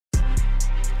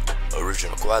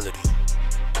Original quality.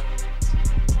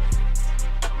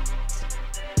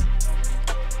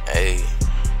 Hey.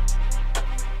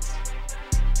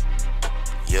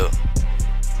 Yo.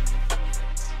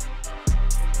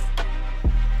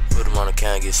 Put him on the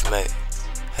can, get smacked.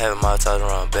 Having my toss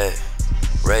around back.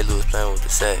 Ray Lewis playing with the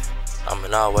sack. I'm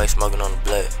in all white smoking on the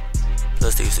black.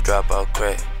 Plus they used to drop out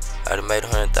crack. I done made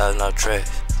 100,000 out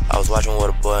tracks. I was watching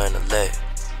with a boy in the leg.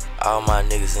 All my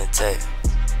niggas intact.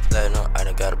 Platinum, I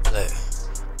done got a play.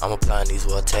 I'm applying these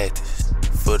war tactics.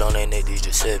 Foot on their neck, these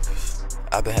Giuseppe's.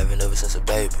 I been having ever since a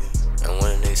baby. And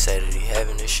when a nigga say that he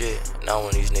having this shit, now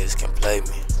when these niggas can play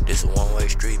me. This a one-way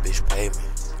street, bitch, pay me.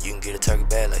 You can get a turkey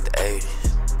bag like the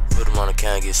 80s. Put him on the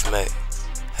can, get smacked.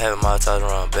 Having my toss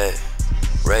around back.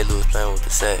 Ray Lewis playing with the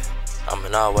sack. I'm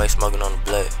in all white smoking on the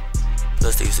black.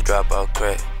 Plus they used to drop out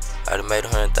crack. I done made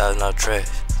 100,000 out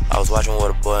tracks. I was watching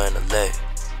with a boy in the leg.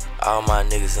 All my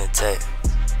niggas intact.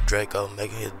 Draco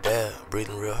making his dab,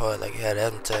 breathing real hard like he had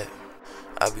asthma attack.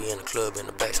 I be in the club in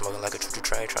the back smoking like a choo-choo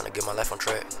train, trying to get my life on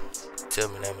track. Tell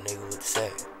me name a nigga with the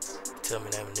sack. Tell me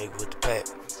name a nigga with the pack.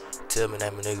 Tell me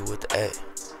name a nigga with the act.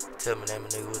 Tell me name a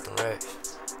nigga with the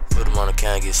racks. Put him on the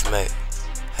can, get smacked.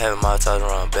 Having my toss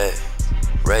around back.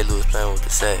 Ray Lewis playing with the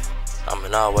sack. I'm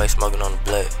in all white smoking on the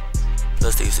black.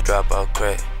 Plus they used to drop out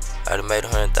crack. I done made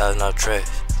 100,000 out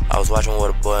tracks. I was watching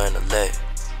with a boy in the leg.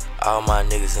 All my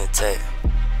niggas intact.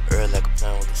 Early like a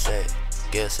plane with the sack.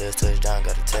 Gas says touchdown,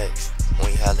 got a text.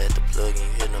 When you holler at the plug and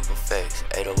you hit number facts.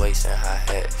 808s and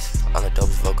hi-hats. I'm the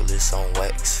dopest vocalist on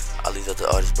wax. All these other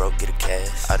artists broke, get a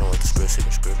cash. I don't want the script,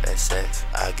 sippin' script at sex.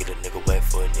 I get a nigga wet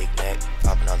for a knick-knack.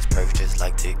 Poppin' all these perks just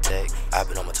like tic-tac. I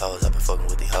been on my toes, I been fucking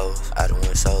with these hoes. I done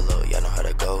went solo, y'all know how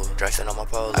that goes. Drinks on my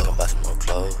polo, I can buy some more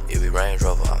clothes. If we Range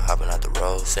Rover, I'm hopping out the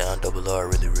road. Say I'm double R,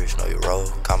 really rich, know your role.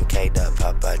 Call me K-Dot,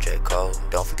 pop by J. Cole.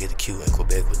 Don't forget the Q in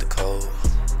Quebec with the code.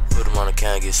 Put him on the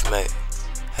can, get smacked.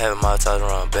 Having my toss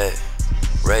around back.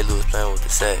 Ray Lewis playing with the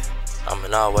sack. I'm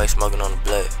in all white smoking on the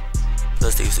black.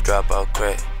 Plus they used to drop out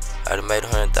crack. I done made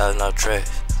 100,000 out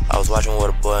tracks. I was watching with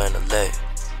a boy in the leg.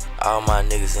 All my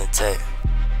niggas intact.